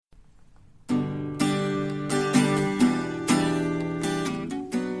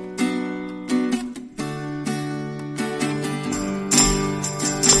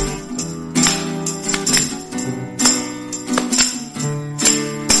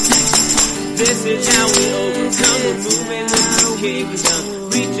This is how we overcome. We're moving with the kingdom,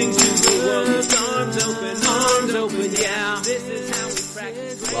 reaching to the world with arms open, yeah. This is how we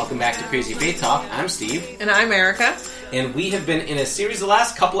practice. Welcome back to Crazy Faith Talk. I'm Steve. And I'm Erica. And we have been in a series the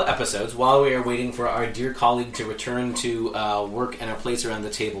last couple of episodes while we are waiting for our dear colleague to return to work and a place around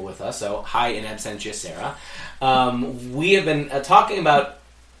the table with us. So, hi in absentia, Sarah. We have been talking about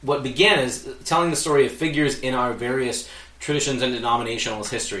what began as telling the story of figures in our various traditions and denominational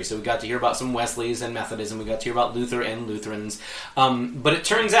history. So we got to hear about some Wesleys and Methodists, and we got to hear about Luther and Lutherans. But it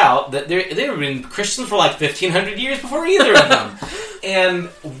turns out that they've been Christians for like 1,500 years before either of them. And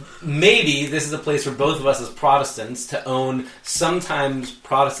maybe this is a place for both of us as Protestants to own. Sometimes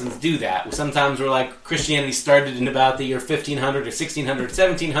Protestants do that. Sometimes we're like, Christianity started in about the year 1500 or 1600,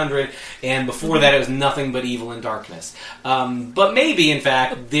 1700, and before that it was nothing but evil and darkness. But maybe, in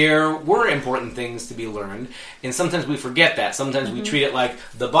fact, there were important things to be learned, and sometimes we forget that. Sometimes we treat it like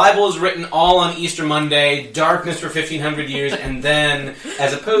the Bible is written all on Easter Monday, darkness for 1,500 years, and then,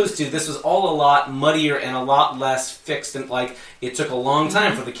 as opposed to, this was all a lot muddier and a lot less fixed, and like, it took a long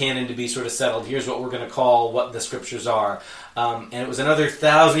time for the canon to be sort of settled. Here's what we're going to call what the scriptures are. And it was another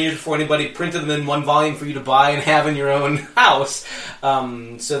 1,000 years before anybody printed them in one volume for you to buy and have in your own house.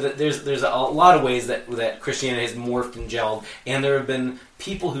 So that there's a lot of ways that Christianity has morphed and gelled, and there have been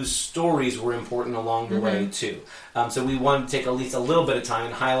people whose stories were important along the way too. So we wanted to take at least a little bit of time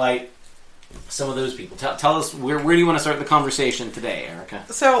and highlight some of those people. Tell us, where do you want to start the conversation today, Erica?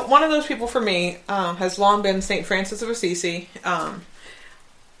 So one of those people for me has long been St. Francis of Assisi.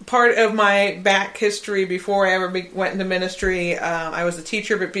 Part of my back history before I ever went into ministry, I was a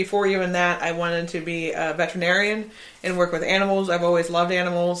teacher, but before even that, I wanted to be a veterinarian and work with animals. I've always loved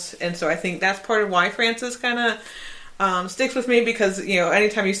animals, and so I think that's part of why Francis kind of sticks with me, because, you know,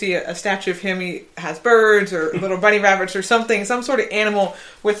 anytime you see a statue of him, he has birds or little bunny rabbits or something, some sort of animal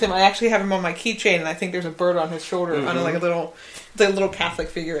with him. I actually have him on my keychain, and I think there's a bird on his shoulder, on like a little Catholic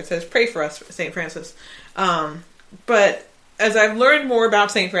figure. It says, "Pray for us, St. Francis." But as I've learned more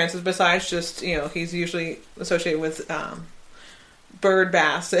about St. Francis, besides just, you know, he's usually associated with bird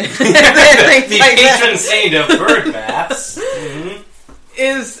baths and things the like patron that. saint of bird baths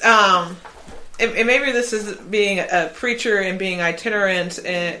Is and maybe this is being a preacher and being itinerant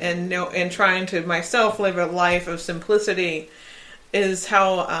and trying to myself live a life of simplicity, is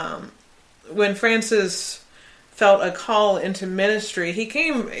how when Francis felt a call into ministry, he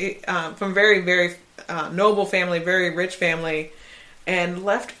came from very, very noble family, very rich family, and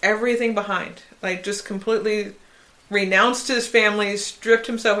left everything behind. Like, just completely renounced his family, stripped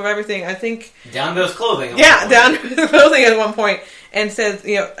himself of everything. I think down to his clothing. Yeah, down to his clothing at one point, and says,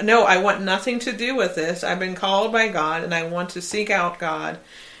 you know, no, I want nothing to do with this. I've been called by God, and I want to seek out God.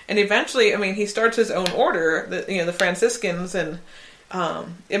 And eventually, I mean, he starts his own order, the Franciscans, and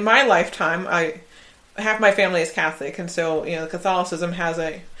in my lifetime, half my family is Catholic, and so, you know, Catholicism has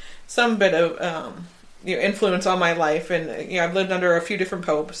some bit of influence on my life, and, you know, I've lived under a few different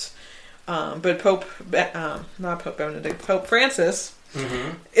popes, but Pope Benedict, Pope Francis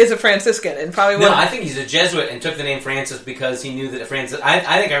is a Franciscan, and probably I think he's a Jesuit and took the name Francis because he knew that Francis.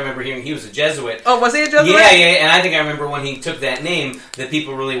 I think I remember hearing he was a Jesuit. Oh, was he a Jesuit? Yeah, and I think I remember when he took that name that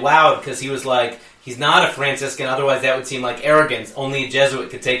people really wowed, because he was like, he's not a Franciscan, otherwise that would seem like arrogance. Only a Jesuit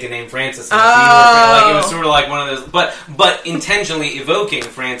could take the name Francis. Like, it was sort of like one of those, but intentionally evoking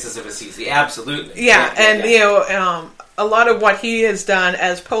Francis of Assisi. Absolutely. Yeah, and you know, a lot of what he has done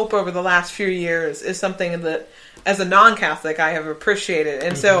as Pope over the last few years is something that, as a non-Catholic, I have appreciated.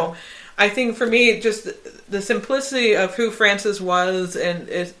 And so I think for me, just the simplicity of who Francis was, and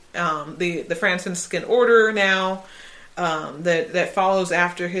the Franciscan order now, that follows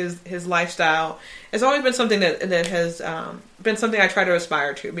after his lifestyle, has always been something that has been something I try to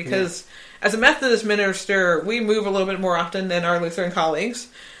aspire to, because as a Methodist minister, we move a little bit more often than our Lutheran colleagues,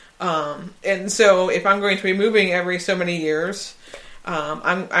 and so if I'm going to be moving every so many years,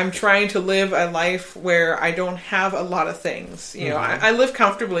 I'm trying to live a life where I don't have a lot of things. You know, I live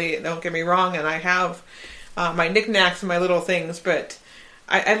comfortably, don't get me wrong, and I have my knickknacks and my little things, but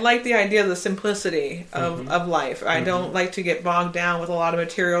I like the idea of the simplicity of life. I don't like to get bogged down with a lot of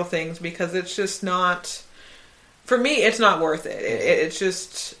material things, because it's just not, for me, it's not worth it. It's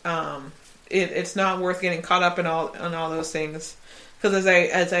just, it's not worth getting caught up in all those things. Because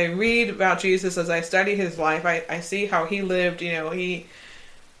as I read about Jesus, as I study his life, I see how he lived. You know, he,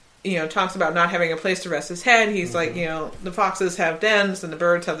 you know, talks about not having a place to rest his head. He's like, you know, the foxes have dens and the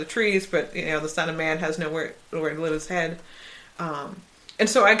birds have the trees, but, you know, the Son of Man has nowhere to live his head. And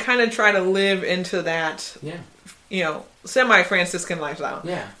so I kind of try to live into that, you know, semi-Franciscan lifestyle.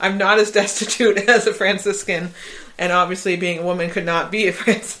 Yeah. I'm not as destitute as a Franciscan, and obviously being a woman could not be a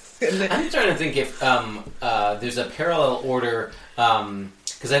Franciscan. I'm trying to think if there's a parallel order,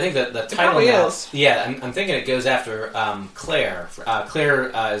 because I think that the title now, is. Yeah, I'm thinking it goes after Claire.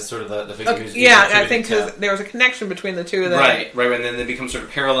 Claire is sort of the figure who's I think because there was a connection between the two of them. Right, and then they become sort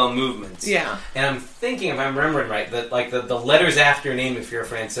of parallel movements. Yeah. And I'm thinking, if I'm remembering right, that like the letters after your name, if you're a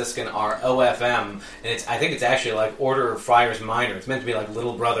Franciscan, are OFM, and I think it's actually like Order of Friars Minor. It's meant to be like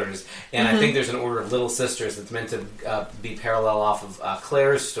little brothers, and I think there's an Order of Little Sisters that's meant to be parallel off of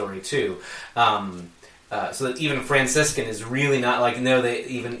Claire's story too. So that even Franciscan is really not like, no, they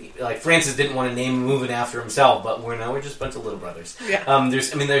even like Francis didn't want to name a movement after himself, but we're just a bunch of little brothers. Yeah.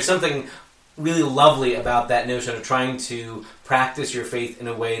 There's something really lovely about that notion of trying to practice your faith in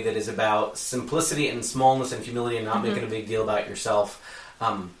a way that is about simplicity and smallness and humility and not making a big deal about yourself.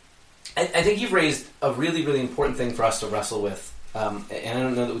 I think you've raised a really, really important thing for us to wrestle with. And I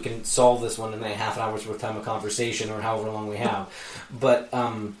don't know that we can solve this one in a half an hour's worth of time of conversation or however long we have. But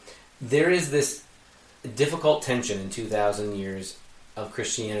there is this difficult tension in 2,000 years of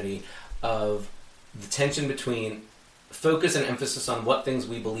Christianity of the tension between focus and emphasis on what things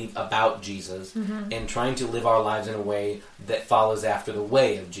we believe about Jesus and trying to live our lives in a way that follows after the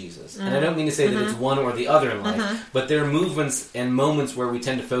way of Jesus. And I don't mean to say that it's one or the other in life, but there are movements and moments where we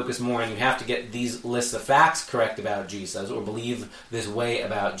tend to focus more and you have to get these lists of facts correct about Jesus or believe this way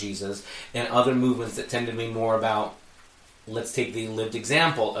about Jesus, and other movements that tend to be more about let's take the lived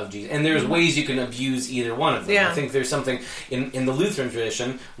example of Jesus. And there's ways you can abuse either one of them. Yeah. I think there's something in the Lutheran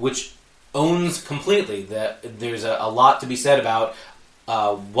tradition which owns completely that there's a lot to be said about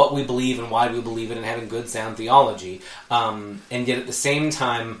what we believe and why we believe it and having good sound theology. And yet at the same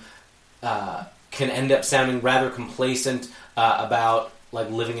time can end up sounding rather complacent about like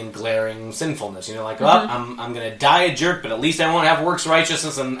living in glaring sinfulness. I'm going to die a jerk, but at least I won't have works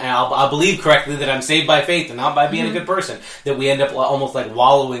righteousness, and I'll believe correctly that I'm saved by faith and not by being a good person. That we end up almost like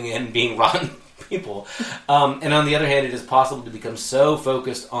wallowing in being rotten people. And on the other hand, it is possible to become so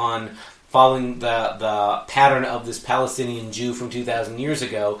focused on following the pattern of this Palestinian Jew from 2,000 years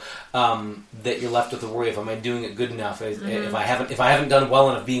ago that you're left with the worry of, am I doing it good enough? If I haven't done well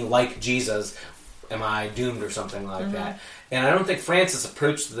enough being like Jesus, am I doomed or something like that? And I don't think Francis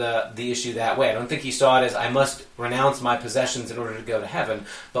approached the issue that way. I don't think he saw it as, I must renounce my possessions in order to go to heaven,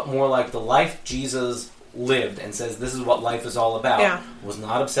 but more like the life Jesus lived and says this is what life is all about, was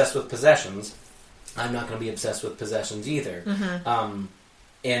not obsessed with possessions. I'm not going to be obsessed with possessions either.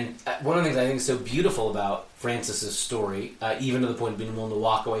 And one of the things I think is so beautiful about Francis's story, even to the point of being willing to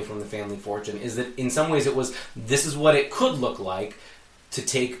walk away from the family fortune, is that in some ways it was, this is what it could look like to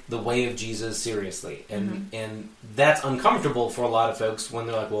take the way of Jesus seriously. And that's uncomfortable for a lot of folks when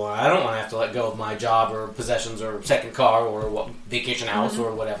they're like, well, I don't want to have to let go of my job or possessions or second car or vacation house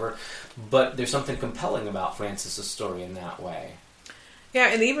or whatever. But there's something compelling about Francis's story in that way. Yeah,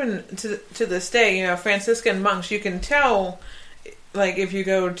 and even to this day, Franciscan monks, you can tell, like if you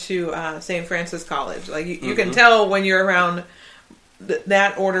go to St. Francis College, like you can tell when you're around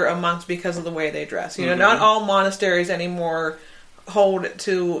that order of monks because of the way they dress. Not all monasteries anymore hold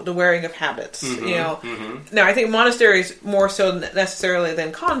to the wearing of habits. Now I think monasteries more so necessarily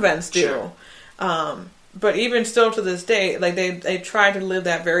than convents do. Sure. But even still to this day, like they try to live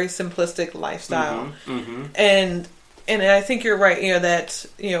that very simplistic lifestyle. And I think you're right, that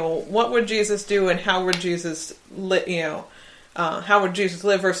what would Jesus do and how would Jesus live, how would Jesus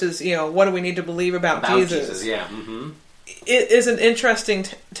live versus what do we need to believe about Jesus? Yeah. It is an interesting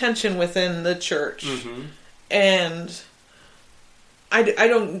tension within the church. And I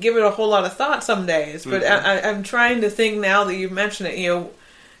don't give it a whole lot of thought some days, but I'm trying to think now that you've mentioned it,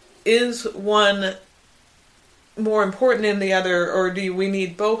 is one more important than the other, or do we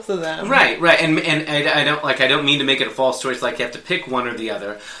need both of them? Right. And I don't mean to make it a false choice, like you have to pick one or the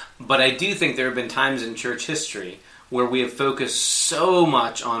other, but I do think there have been times in church history where we have focused so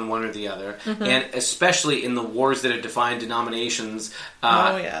much on one or the other, and especially in the wars that have defined denominations.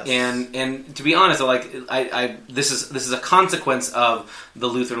 And to be honest, this is a consequence of the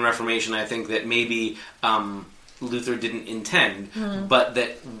Lutheran Reformation. I think that maybe Luther didn't intend, but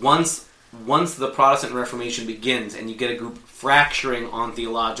that once the Protestant Reformation begins and you get a group fracturing on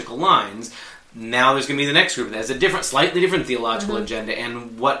theological lines, now there's going to be the next group that has a slightly different theological agenda,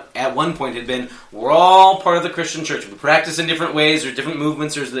 and what at one point had been, we're all part of the Christian church. We practice in different ways, there's different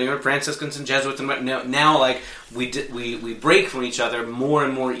movements, there's the Franciscans and Jesuits, and now like we break from each other more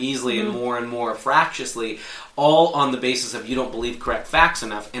and more easily and more fractiously, all on the basis of you don't believe correct facts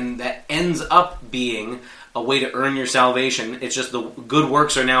enough, and that ends up being a way to earn your salvation. It's just the good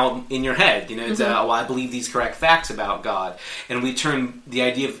works are now in your head. It's I believe these correct facts about God. And we turn the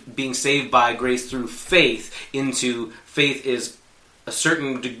idea of being saved by grace through faith into faith is a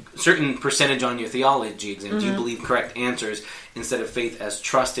certain percentage on your theology exam. Do you believe correct answers instead of faith as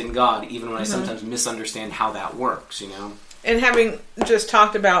trust in God, even when I sometimes misunderstand how that works, And having just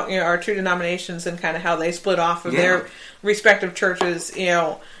talked about, our two denominations and kind of how they split off of their respective churches,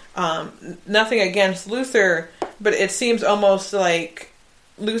 nothing against Luther, but it seems almost like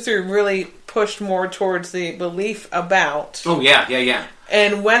Luther really pushed more towards the belief about. Oh, yeah.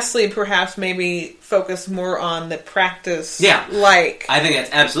 And Wesley perhaps maybe focused more on the practice. Yeah. I think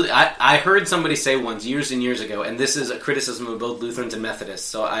that's absolutely... I heard somebody say once, years and years ago, and this is a criticism of both Lutherans and Methodists,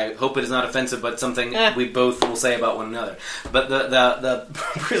 so I hope it is not offensive, but something we both will say about one another. But the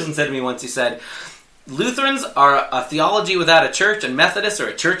person said to me once, he said, Lutherans are a theology without a church, and Methodists are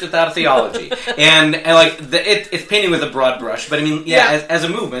a church without a theology. and it's painting with a broad brush, but I mean, as a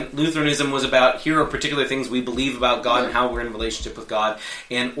movement, Lutheranism was about, here are particular things we believe about God and how we're in relationship with God,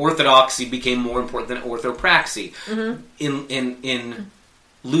 and orthodoxy became more important than orthopraxy. In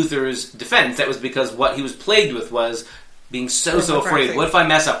Luther's defense, that was because what he was plagued with was being so afraid. What if I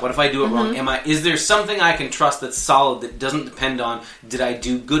mess up? What if I do it wrong? Is there something I can trust that's solid that doesn't depend on did I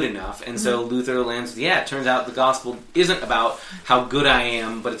do good enough? And so Luther lands with, it turns out the gospel isn't about how good I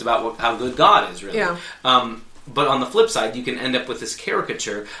am, but it's about how good God is, really. Yeah. But on the flip side, you can end up with this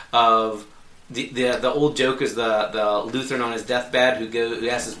caricature of the old joke is the Lutheran on his deathbed who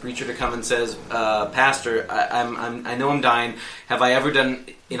asks his preacher to come and says, Pastor, I know I'm dying. Have I ever done,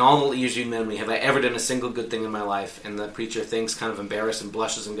 in all the years you've known me, have I ever done a single good thing in my life? And the preacher thinks, kind of embarrassed and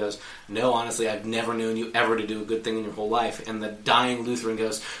blushes and goes, no, honestly, I've never known you ever to do a good thing in your whole life. And the dying Lutheran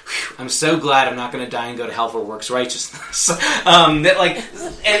goes, I'm so glad I'm not going to die and go to hell for works righteousness. And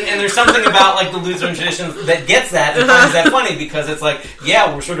there's something about the Lutheran tradition that gets that and finds that funny, because it's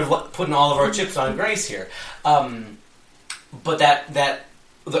we're sort of putting all of our chips on grace here. But that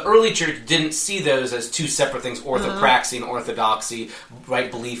the early church didn't see those as two separate things, orthopraxy and orthodoxy, right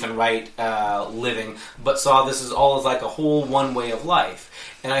belief and right living, but saw this as all as a whole one way of life.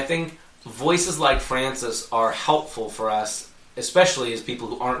 And I think voices like Francis are helpful for us, especially as people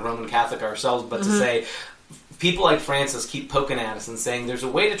who aren't Roman Catholic ourselves, but to say, people like Francis keep poking at us and saying there's a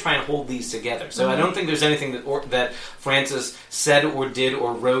way to try and hold these together. So I don't think there's anything that Francis said or did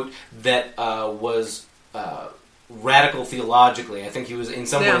or wrote that was radical theologically. I think he was in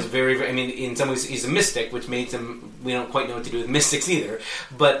some ways very, very, in some ways he's a mystic, which makes him, we don't quite know what to do with mystics either,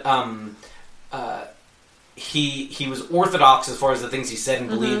 but he was orthodox as far as the things he said and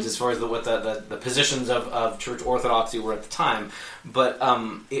believed, as far as what the positions of church orthodoxy were at the time, but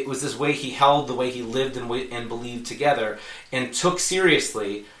it was this way he held the way he lived and believed together, and took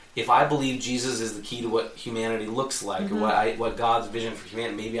seriously, if I believe Jesus is the key to what humanity looks like, or what God's vision for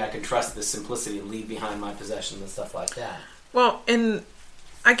humanity, maybe I can trust this simplicity and leave behind my possessions and stuff like that. Well, and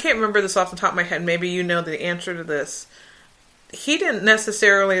I can't remember this off the top of my head. Maybe you know the answer to this. He didn't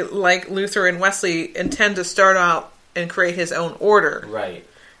necessarily, like Luther and Wesley, intend to start out and create his own order. Right.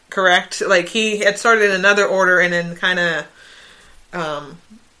 Correct? He had started another order and then kind of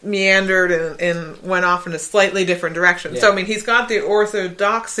meandered and went off in a slightly different direction. So, he's got the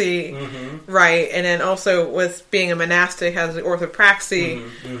orthodoxy, right, and then also with being a monastic has the orthopraxy,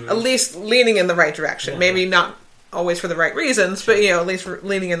 at least leaning in the right direction. Maybe not always for the right reasons, but, at least for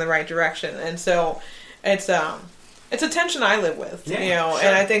leaning in the right direction. And so, it's a tension I live with,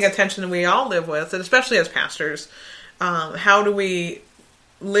 and I think a tension we all live with, and especially as pastors. How do we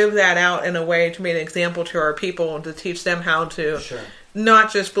live that out in a way to be an example to our people and to teach them how to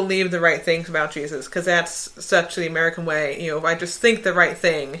not just believe the right things about Jesus, because that's such the American way. If I just think the right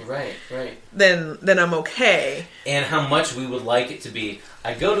thing, right, then I'm okay. And how much we would like it to be.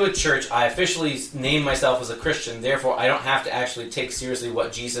 I go to a church, I officially name myself as a Christian, therefore I don't have to actually take seriously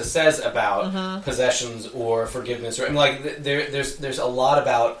what Jesus says about possessions or forgiveness. Or there's a lot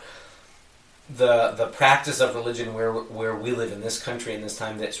about the practice of religion where we live in this country in this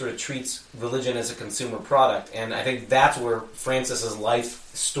time that sort of treats religion as a consumer product, and I think that's where Francis's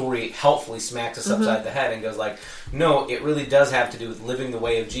life story helpfully smacks us upside the head and goes no, it really does have to do with living the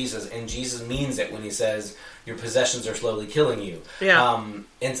way of Jesus, and Jesus means it when he says your possessions are slowly killing you. And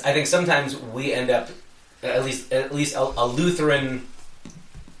I think sometimes we end up, at least a Lutheran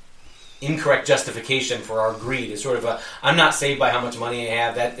incorrect justification for our greed is sort of I'm not saved by how much money I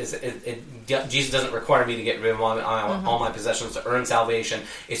have. That is, Jesus doesn't require me to get rid of all my possessions to earn salvation.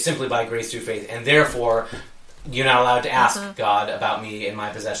 It's simply by grace through faith, and therefore you're not allowed to ask God about me and my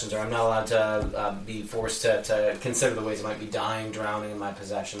possessions, or I'm not allowed to be forced to consider the ways I might be dying, drowning in my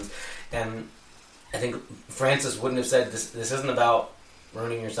possessions. And I think Francis wouldn't have said this isn't about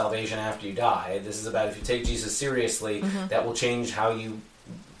earning your salvation after you die. This is about, if you take Jesus seriously, that will change how you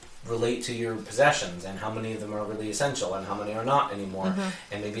relate to your possessions and how many of them are really essential and how many are not anymore.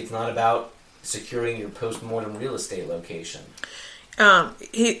 And maybe it's not about securing your post-mortem real estate location.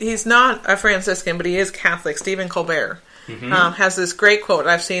 He's not a Franciscan, but he is Catholic. Stephen Colbert has this great quote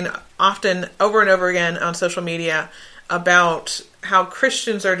I've seen often over and over again on social media about how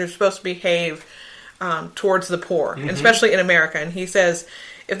Christians are supposed to behave towards the poor, and especially in America. And he says,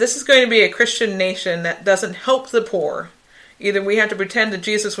 if this is going to be a Christian nation that doesn't help the poor, either we have to pretend that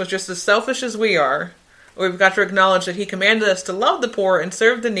Jesus was just as selfish as we are, or we've got to acknowledge that he commanded us to love the poor and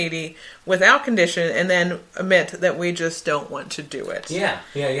serve the needy without condition, and then admit that we just don't want to do it. Yeah.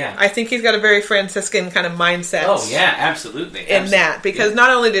 I think he's got a very Franciscan kind of mindset. Oh, yeah, absolutely. That, because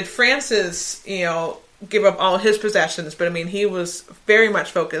not only did Francis, give up all his possessions, but he was very much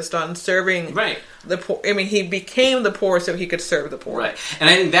focused on serving the poor. He became the poor so he could serve the poor. Right. And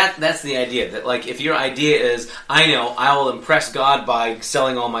I think that's the idea, that like if your idea is, I will impress God by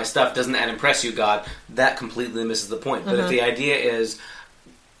selling all my stuff, doesn't that impress you, God? That completely misses the point. But if the idea is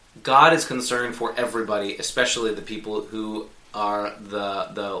God is concerned for everybody, especially the people who are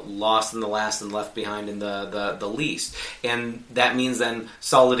the lost and the last and left behind and the least. And that means then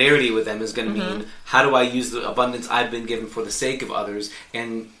solidarity with them is going to mean, how do I use the abundance I've been given for the sake of others?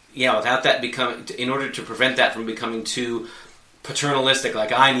 And without that in order to prevent that from becoming too paternalistic,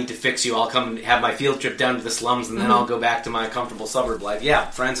 like I need to fix you, I'll come and have my field trip down to the slums and then I'll go back to my comfortable suburb life.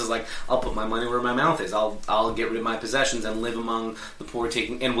 Francis is like, I'll put my money where my mouth is. I'll get rid of my possessions and live among the poor,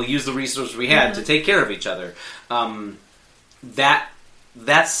 and we'll use the resources we had to take care of each other.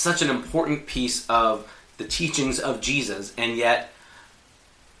 That's such an important piece of the teachings of Jesus, and yet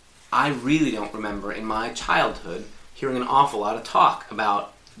I really don't remember in my childhood hearing an awful lot of talk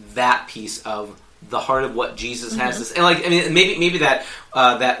about that piece of the heart of what Jesus has to say. And maybe that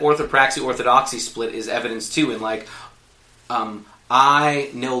orthopraxy-orthodoxy split is evidence too, and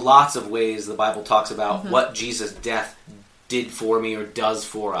I know lots of ways the Bible talks about what Jesus' death did for me or does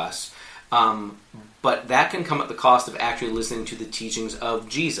for us. But that can come at the cost of actually listening to the teachings of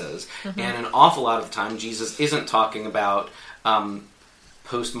Jesus. And an awful lot of the time, Jesus isn't talking about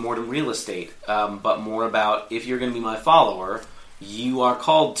post-mortem real estate, but more about, if you're going to be my follower, you are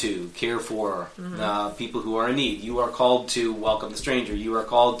called to care for people who are in need. You are called to welcome the stranger. You are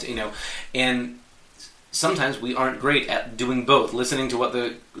called to, and sometimes we aren't great at doing both, listening to what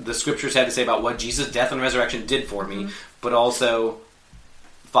the scriptures had to say about what Jesus' death and resurrection did for me, but also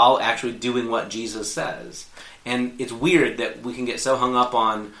actually doing what Jesus says. And it's weird that we can get so hung up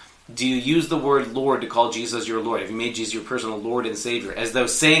on, do you use the word Lord to call Jesus your Lord? Have you made Jesus your personal Lord and Savior? As though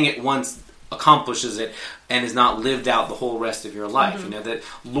saying it once accomplishes it and is not lived out the whole rest of your life. That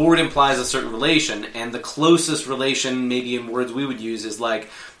Lord implies a certain relation, and the closest relation, maybe in words we would use, is like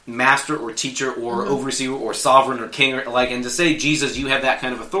master or teacher or overseer or sovereign or king, or and to say, Jesus, you have that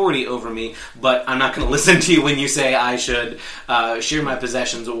kind of authority over me, but I'm not going to listen to you when you say I should share my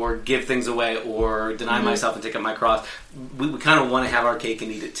possessions or give things away or deny myself and take up my cross. We kind of want to have our cake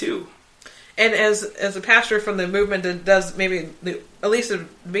and eat it too. And as a pastor from the movement that does at least the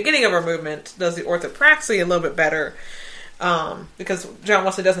beginning of our movement, does the orthopraxy a little bit better, because John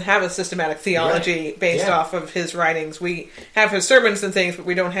Wesley doesn't have a systematic theology based off of his writings. We have his sermons and things, but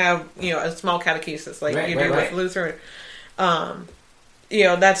we don't have a small catechesis like you do with Lutheran.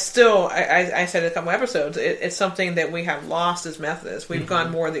 That's still, I said a couple episodes, it's something that we have lost as Methodists. We've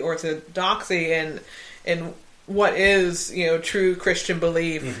gone more the orthodoxy and what is true Christian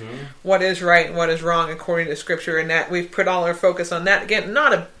belief, what is right and what is wrong according to Scripture, and that we've put all our focus on that. Again,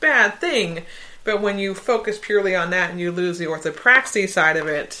 not a bad thing, but when you focus purely on that and you lose the orthopraxy side of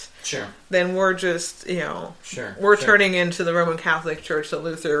it, then we're just we're turning into the Roman Catholic Church that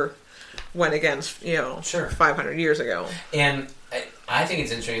Luther went against 500 years ago. And I think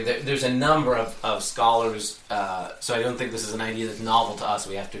it's interesting that there's a number of scholars, so I don't think this is an idea that's novel to us,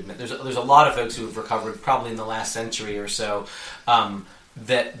 we have to admit. There's a lot of folks who have recovered, probably in the last century or so,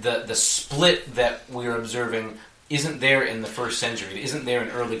 that the split that we're observing isn't there in the first century. It isn't there in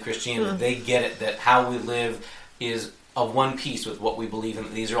early Christianity. They get it, that how we live is of one piece with what we believe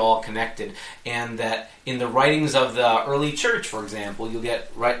in. These are all connected. And that in the writings of the early church, for example, you'll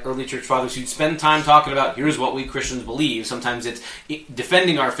get early church fathers who'd spend time talking about, here's what we Christians believe. Sometimes it's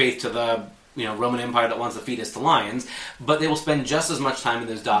defending our faith to the Roman Empire that wants to feed us to lions, but they will spend just as much time in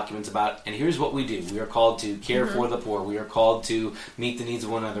those documents about, and here's what we do. We are called to care for the poor. We are called to meet the needs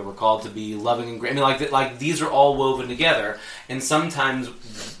of one another. We're called to be loving and great. Like these are all woven together, and sometimes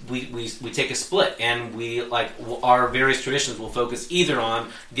we take a split, and our various traditions will focus either on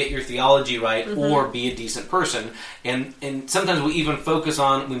get your theology right or be a decent person, and sometimes we even focus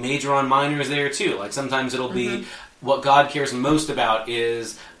on, we major on minors there too. Like sometimes it'll be what God cares most about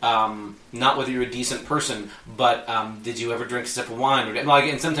is not whether you're a decent person, but did you ever drink a sip of wine?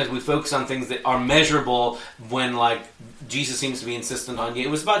 And sometimes we focus on things that are measurable when, like, Jesus seems to be insistent on you. It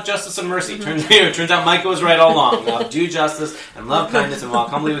was about justice and mercy. Turns out Micah was right all along. Do justice and love kindness and walk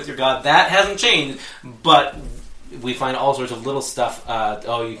humbly with your God. That hasn't changed, but we find all sorts of little stuff.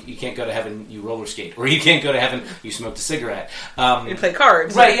 You can't go to heaven, you roller skate, or you can't go to heaven, you smoked a cigarette. You play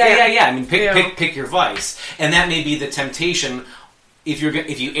cards, right? Yeah. I mean, pick your vice, and that may be the temptation. If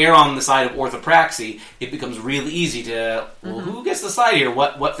you err on the side of orthopraxy, it becomes really easy to who gets the side here?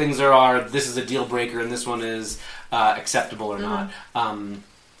 What things are this is a deal breaker, and this one is acceptable or not.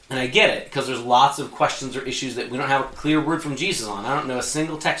 And I get it, because there's lots of questions or issues that we don't have a clear word from Jesus on. I don't know a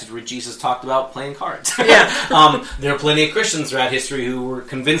single text where Jesus talked about playing cards. Yeah. There are plenty of Christians throughout history who were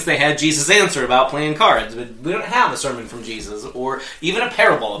convinced they had Jesus' answer about playing cards, but we don't have a sermon from Jesus, or even a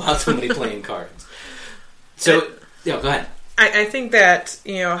parable about somebody playing cards. So, go ahead. I think that,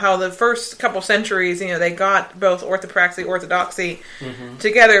 how the first couple centuries, they got both orthopraxy, orthodoxy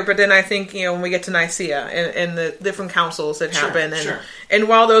together, but then I think, when we get to Nicaea and the different councils that happen, and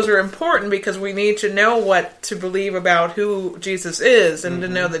while those are important because we need to know what to believe about who Jesus is, and to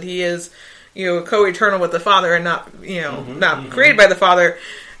know that he is, co-eternal with the Father and not, not created by the Father,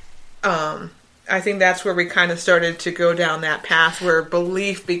 I think that's where we kind of started to go down that path where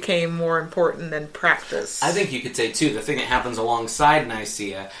belief became more important than practice. I think you could say, too, the thing that happens alongside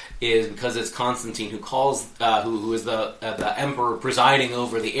Nicaea is because it's Constantine who calls, who is the emperor presiding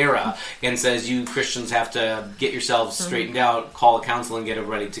over the era, and says, you Christians have to get yourselves straightened out, call a council and get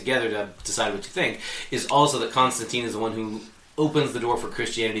everybody together to decide what you think, is also that Constantine is the one who opens the door for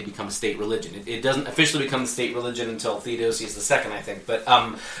Christianity to become a state religion. It doesn't officially become the state religion until Theodosius II, I think, but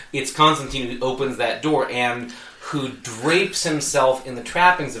it's Constantine who opens that door and who drapes himself in the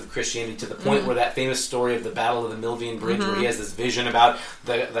trappings of Christianity to the point where that famous story of the Battle of the Milvian Bridge, where he has this vision about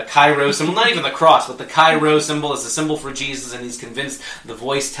the Chi-Rho symbol, not even the cross, but the Chi-Rho symbol is a symbol for Jesus, and he's convinced the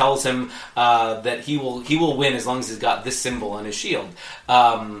voice tells him that he will win as long as he's got this symbol on his shield.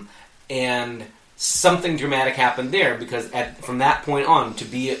 And something dramatic happened there, because from that point on, to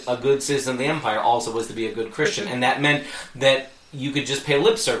be a good citizen of the empire also was to be a good Christian. And that meant that you could just pay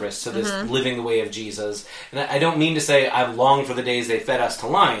lip service to this living the way of Jesus. And I don't mean to say I've longed for the days they fed us to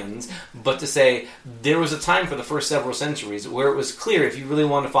lions, but to say there was a time for the first several centuries where it was clear if you really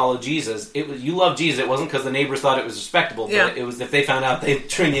wanted to follow Jesus, you loved Jesus. It wasn't because the neighbors thought it was respectable, but it was if they found out they'd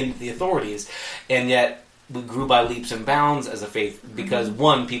turn into the authorities. And yet we grew by leaps and bounds as a faith because,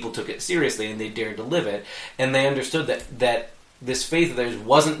 one, people took it seriously and they dared to live it, and they understood that this faith of theirs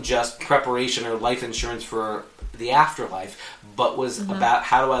wasn't just preparation or life insurance for the afterlife, but was about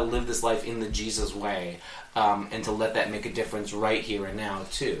how do I live this life in the Jesus way, and to let that make a difference right here and now,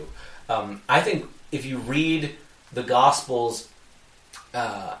 too. I think if you read the Gospels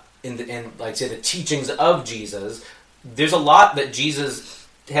and like say the teachings of Jesus, there's a lot that Jesus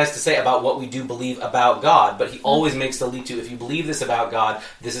has to say about what we do believe about God, but he always makes the leap to, if you believe this about God,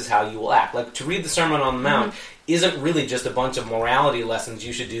 this is how you will act. Like, to read the Sermon on the Mount isn't really just a bunch of morality lessons,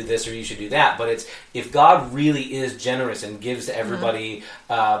 you should do this or you should do that, but it's, if God really is generous and gives to everybody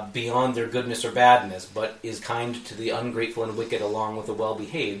beyond their goodness or badness, but is kind to the ungrateful and wicked along with the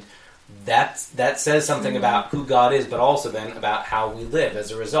well-behaved, that says something about who God is, but also then about how we live as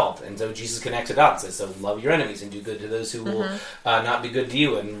a result. And so Jesus connects it up and says, so love your enemies and do good to those who will not be good to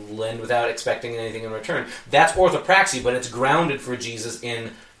you, and lend without expecting anything in return. That's orthopraxy, but it's grounded for Jesus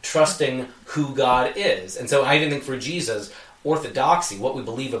in trusting who God is. And so I even think for Jesus, orthodoxy, what we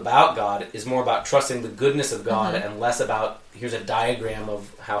believe about God, is more about trusting the goodness of God and less about, here's a diagram of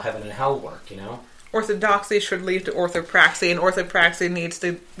how heaven and hell work, Orthodoxy should lead to orthopraxy, and orthopraxy needs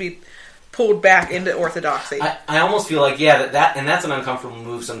to be pulled back into orthodoxy. I almost feel like, that and that's an uncomfortable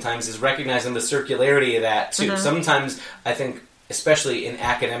move sometimes, is recognizing the circularity of that, too. Sometimes, I think, especially in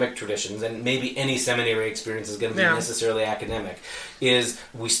academic traditions, and maybe any seminary experience is going to be necessarily academic, is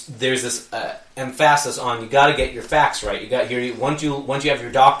there's this emphasis on, you got to get your facts right. You got here, once you have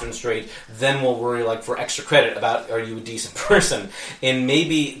your doctrine straight, then we'll worry, like, for extra credit about, are you a decent person? And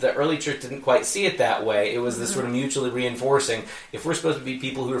maybe the early church didn't quite see it that way. It was this sort of mutually reinforcing, if we're supposed to be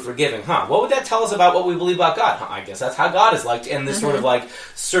people who are forgiving, what would that tell us about what we believe about God? I guess that's how God is like. And this sort of like,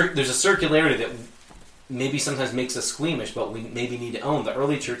 there's a circularity that maybe sometimes makes us squeamish, but we maybe need to own. The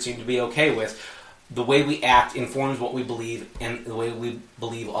early church seemed to be okay with the way we act informs what we believe, and the way we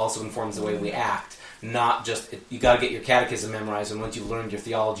believe also informs the way we act. Not just, you got to get your catechism memorized, and once you've learned your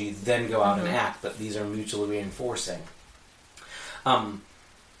theology, then go out and act, but these are mutually reinforcing.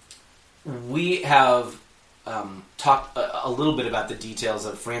 We have talked a little bit about the details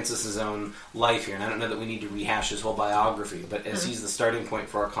of Francis's own life here, and I don't know that we need to rehash his whole biography, but as he's the starting point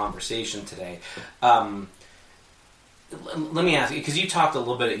for our conversation today, let me ask you, because you talked a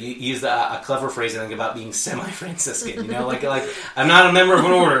little bit, you used a clever phrase, I think, about being semi-Franciscan, like I'm not a member of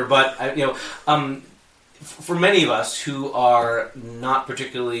an order, but, for many of us who are not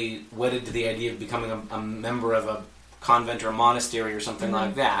particularly wedded to the idea of becoming a member of a convent or a monastery or something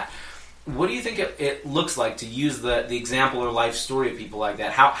like that, what do you think it looks like to use the example or life story of people like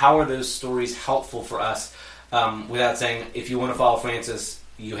that? How are those stories helpful for us, without saying, if you want to follow Francis,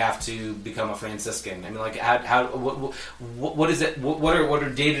 you have to become a Franciscan? I mean, like, what is it? What are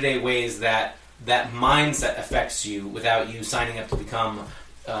day-to-day ways that mindset affects you without you signing up to become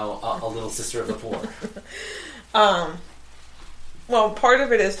a little sister of the poor? Well, part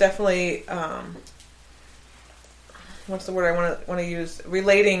of it is definitely what's the word I want to use?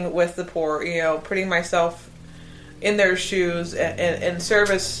 Relating with the poor. Putting myself in their shoes and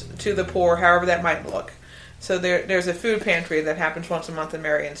service to the poor, however that might look. So there's a food pantry that happens once a month in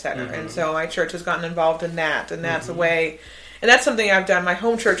Marion Center, and so my church has gotten involved in that, and that's a way, and that's something I've done. My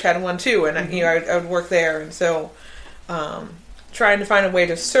home church had one too, and I would work there, and so trying to find a way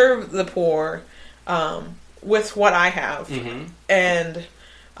to serve the poor with what I have, and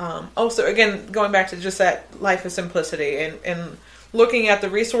also again going back to just that life of simplicity and looking at the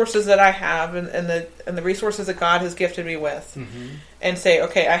resources that I have and the resources that God has gifted me with, and say,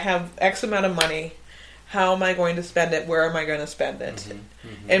 okay, I have X amount of money. How am I going to spend it? Where am I going to spend it?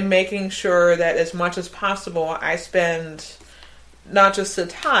 And making sure that as much as possible I spend not just the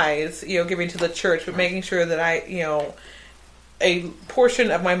tithes, giving to the church, but making sure that a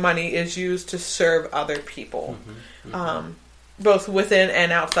portion of my money is used to serve other people, both within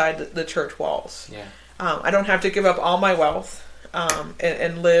and outside the church walls. Yeah. I don't have to give up all my wealth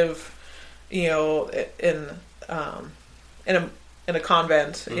and live, in a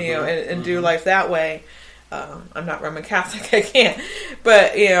convent, and do life that way. I'm not Roman Catholic, I can't,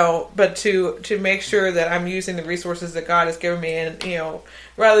 but to make sure that I'm using the resources that God has given me, and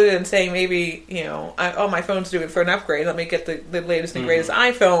rather than saying maybe my phone's due for an upgrade, let me get the latest and greatest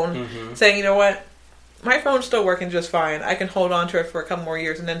iPhone, saying, you know what, my phone's still working just fine, I can hold on to it for a couple more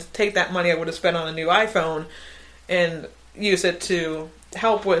years, and then take that money I would have spent on a new iPhone and use it to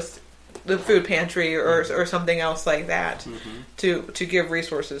help with the food pantry or something else like that, to give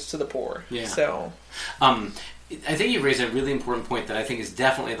resources to the poor. Yeah. So, I think you raised a really important point that I think is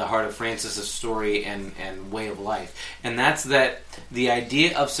definitely at the heart of Francis's story and way of life, and that's that the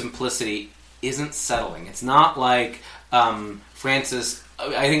idea of simplicity isn't settling. It's not like Francis.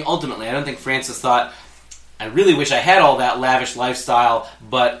 I think ultimately, I don't think Francis thought, I really wish I had all that lavish lifestyle,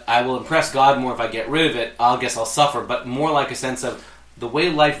 but I will impress God more if I get rid of it. I guess I'll suffer, but more like a sense of the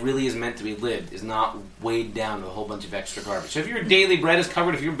way life really is meant to be lived is not weighed down with a whole bunch of extra garbage. So if your daily bread is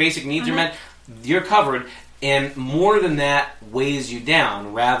covered, if your basic needs are met, you're covered, and more than that weighs you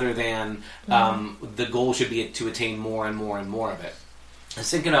down, rather than the goal should be to attain more and more and more of it. I was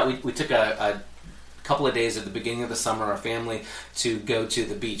thinking about, we took a couple of days at the beginning of the summer, our family, to go to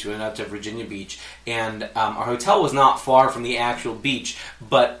the beach. We went out to Virginia Beach, and our hotel was not far from the actual beach,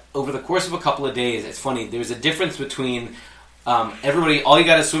 but over the course of a couple of days, it's funny, there's a difference between everybody, all you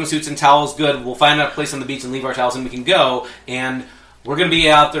got is swimsuits and towels, good, we'll find a place on the beach and leave our towels and we can go, and we're going to be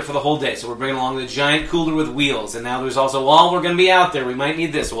out there for the whole day, so we're bringing along the giant cooler with wheels, and now there's also, well, we're going to be out there, we might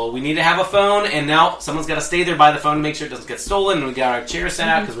need this, well, we need to have a phone, and now someone's got to stay there by the phone to make sure it doesn't get stolen, and we got our chair set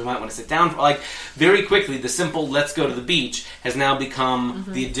out because we might want to sit down. Very quickly, the simple let's go to the beach has now become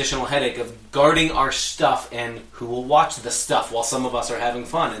the additional headache of guarding our stuff, and who will watch the stuff while some of us are having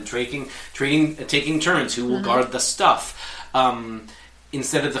fun, and taking turns, who will guard the stuff.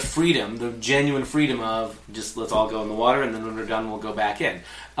 Instead of the freedom, the genuine freedom of just let's all go in the water, and then when we're done, we'll go back in.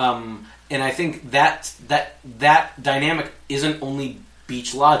 And I think that dynamic isn't only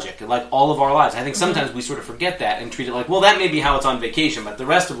beach logic. Like all of our lives, I think sometimes we sort of forget that and treat it like, well, that may be how it's on vacation, but the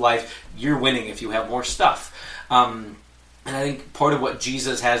rest of life, you're winning if you have more stuff. And I think part of what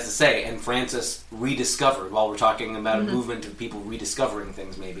Jesus has to say, and Francis rediscovered, while we're talking about a movement of people rediscovering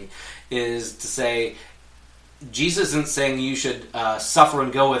things maybe, is to say, Jesus isn't saying you should suffer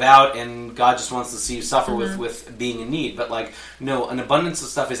and go without, and God just wants to see you suffer with being in need. But no, an abundance of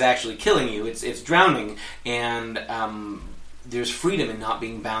stuff is actually killing you. It's drowning, and there's freedom in not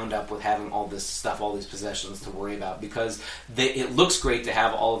being bound up with having all this stuff, all these possessions to worry about, because it looks great to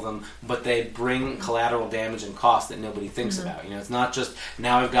have all of them, but they bring collateral damage and cost that nobody thinks about. It's not just,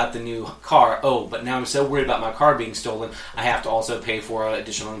 now I've got the new car, but now I'm so worried about my car being stolen, I have to also pay for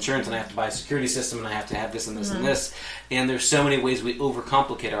additional insurance, and I have to buy a security system, and I have to have this and this and this. And there's so many ways we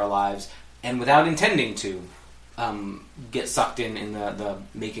overcomplicate our lives and without intending to get sucked in the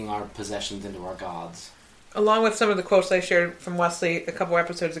making our possessions into our gods. Along with some of the quotes I shared from Wesley a couple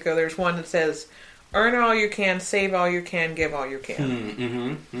episodes ago, there's one that says, "Earn all you can, save all you can, give all you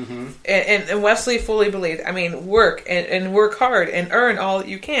can." And Wesley fully believed. I mean, work and work hard and earn all that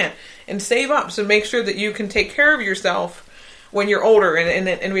you can and save up. So make sure that you can take care of yourself when you're older and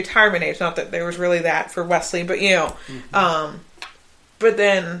in retirement age. Not that there was really that for Wesley, but but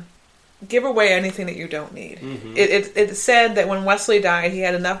then give away anything that you don't need. It said that when Wesley died, he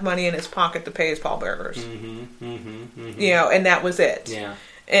had enough money in his pocket to pay his pallbearers. And that was it. Yeah.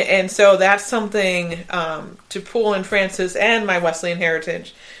 And so that's something to pull in Francis and my Wesleyan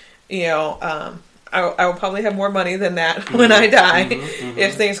heritage. I will probably have more money than that when I die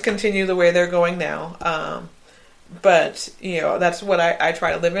if things continue the way they're going now. But that's what I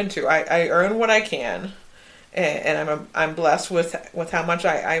try to live into. I earn what I can, and I'm blessed with how much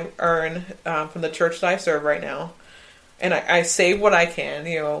I earn from the church that I serve right now, and I save what I can.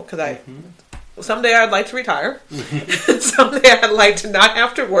 Because someday I'd like to retire. Someday I'd like to not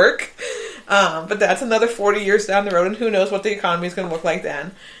have to work. But that's another 40 years down the road, and who knows what the economy is going to look like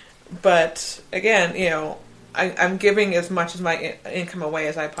then. But again, I'm giving as much of my income away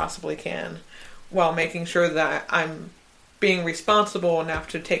as I possibly can, while making sure that I'm being responsible enough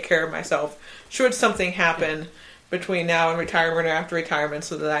to take care of myself should something happen between now and retirement or after retirement,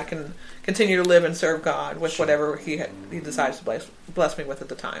 so that I can continue to live and serve God with whatever He decides to bless me with at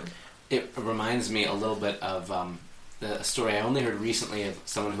the time. It reminds me a little bit of a story I only heard recently of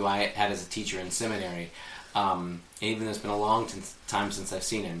someone who I had as a teacher in seminary. Even though it's been a long time since I've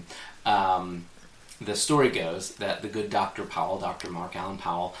seen him, the story goes that the good Dr. Mark Allen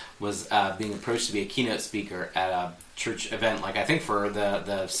Powell, was being approached to be a keynote speaker at a church event, like I think for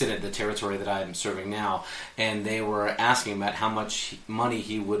the synod, the territory that I'm serving now, and they were asking about how much money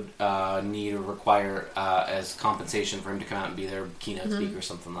he would need or require as compensation for him to come out and be their keynote speaker or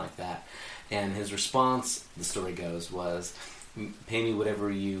something like that. And his response, the story goes, was, "Pay me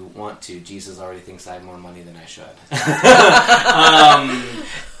whatever you want to. Jesus already thinks I have more money than I should."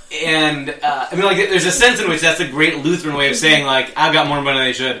 There's a sense in which that's a great Lutheran way of saying, like, I've got more money than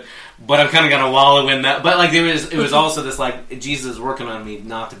I should, but I'm kind of going to wallow in that. But, it was also this, Jesus is working on me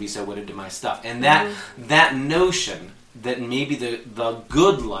not to be so wedded to my stuff. And that notion that maybe the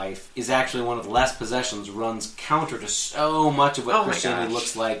good life is actually one of less possessions runs counter to so much of what Christianity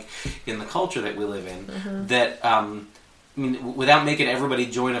looks like in the culture that we live in. That, without making everybody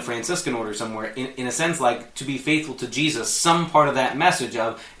join a Franciscan order somewhere, in a sense, to be faithful to Jesus, some part of that message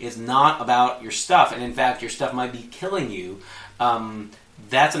of is not about your stuff, and in fact, your stuff might be killing you.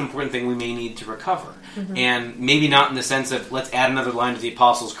 That's an important thing we may need to recover. And maybe not in the sense of, let's add another line to the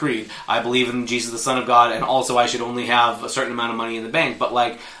Apostles' Creed. I believe in Jesus, the Son of God, and also I should only have a certain amount of money in the bank.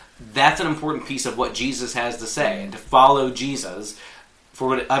 But, that's an important piece of what Jesus has to say. And to follow Jesus, for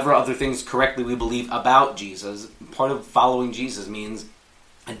whatever other things correctly we believe about Jesus, part of following Jesus means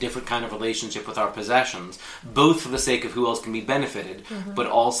a different kind of relationship with our possessions, both for the sake of who else can be benefited, but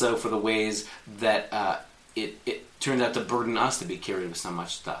also for the ways that it turns out to burden us to be carried with so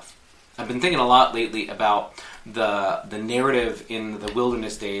much stuff. I've been thinking a lot lately about the narrative in the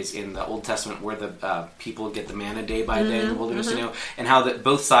wilderness days in the Old Testament, where the people get the manna day by day in the wilderness, and how that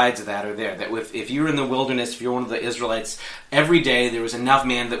both sides of that are there. That if you're in the wilderness, if you're one of the Israelites, every day there was enough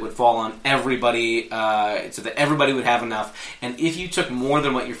manna that would fall on everybody, so that everybody would have enough. And if you took more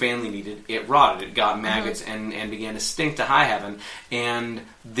than what your family needed, it rotted, it got maggots, and began to stink to high heaven. And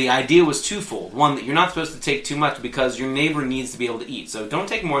the idea was twofold. One, that you're not supposed to take too much because your neighbor needs to be able to eat. So don't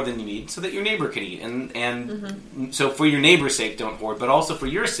take more than you need so that your neighbor can eat. And so for your neighbor's sake, don't hoard, but also for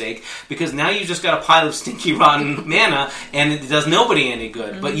your sake, because now you've just got a pile of stinky, rotten manna, and it does nobody any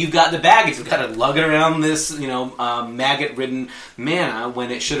good. But you've got the baggage. You've got to lug it around this, maggot-ridden manna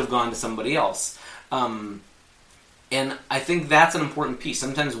when it should have gone to somebody else. And I think that's an important piece.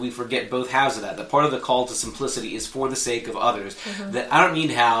 Sometimes we forget both halves of that. That part of the call to simplicity is for the sake of others. That I don't need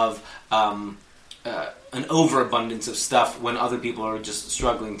to have an overabundance of stuff when other people are just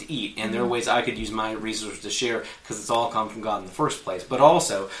struggling to eat. And there are ways I could use my resources to share because it's all come from God in the first place. But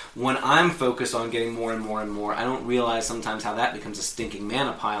also, when I'm focused on getting more and more and more, I don't realize sometimes how that becomes a stinking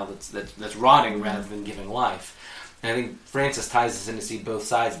manna pile that's rotting rather than giving life. And I think Francis ties us in to see both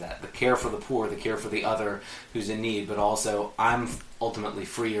sides of that. The care for the poor, the care for the other who's in need, but also I'm ultimately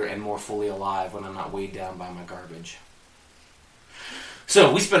freer and more fully alive when I'm not weighed down by my garbage.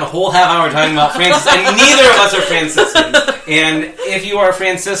 So we spent a whole half hour talking about Francis, and neither of us are Franciscans. And if you are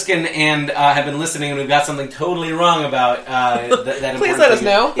Franciscan and have been listening and we've got something totally wrong about that important please let us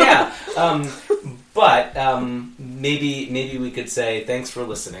know. Yeah. But maybe we could say thanks for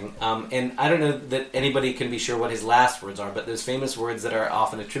listening. And I don't know that anybody can be sure what his last words are, but those famous words that are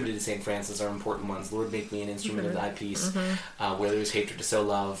often attributed to St. Francis are important ones. Lord, make me an instrument of thy peace. Where there is hatred to sow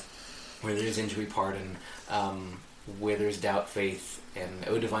love, where there is injury, pardon, where there is doubt, faith, and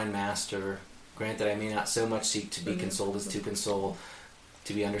O divine Master, grant that I may not so much seek to be consoled as to console,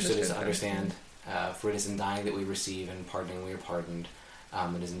 to be understood as to understand. For it is in dying that we receive, and pardoning we are pardoned.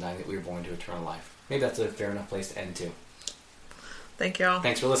 It is in dying that we are born to eternal life. Maybe that's a fair enough place to end too. Thank you all.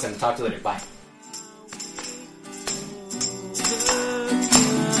 Thanks for listening. Talk to you later. Bye.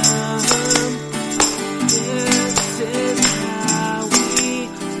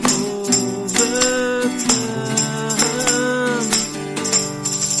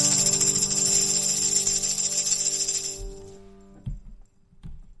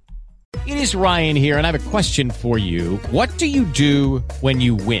 It is Ryan here, and I have a question for you. What do you do when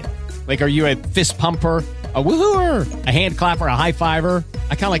you win? Like, are you a fist pumper, a woohooer, a hand clapper, a high fiver?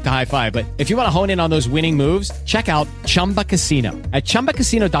 I kind of like the high five, but if you want to hone in on those winning moves, check out Chumba Casino. At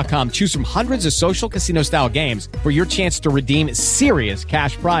ChumbaCasino.com, choose from hundreds of social casino-style games for your chance to redeem serious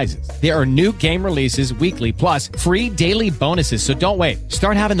cash prizes. There are new game releases weekly, plus free daily bonuses, so don't wait.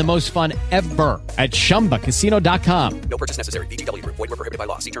 Start having the most fun ever at ChumbaCasino.com. No purchase necessary. VGW Group. Void where prohibited by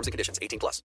law. See terms and conditions. 18+.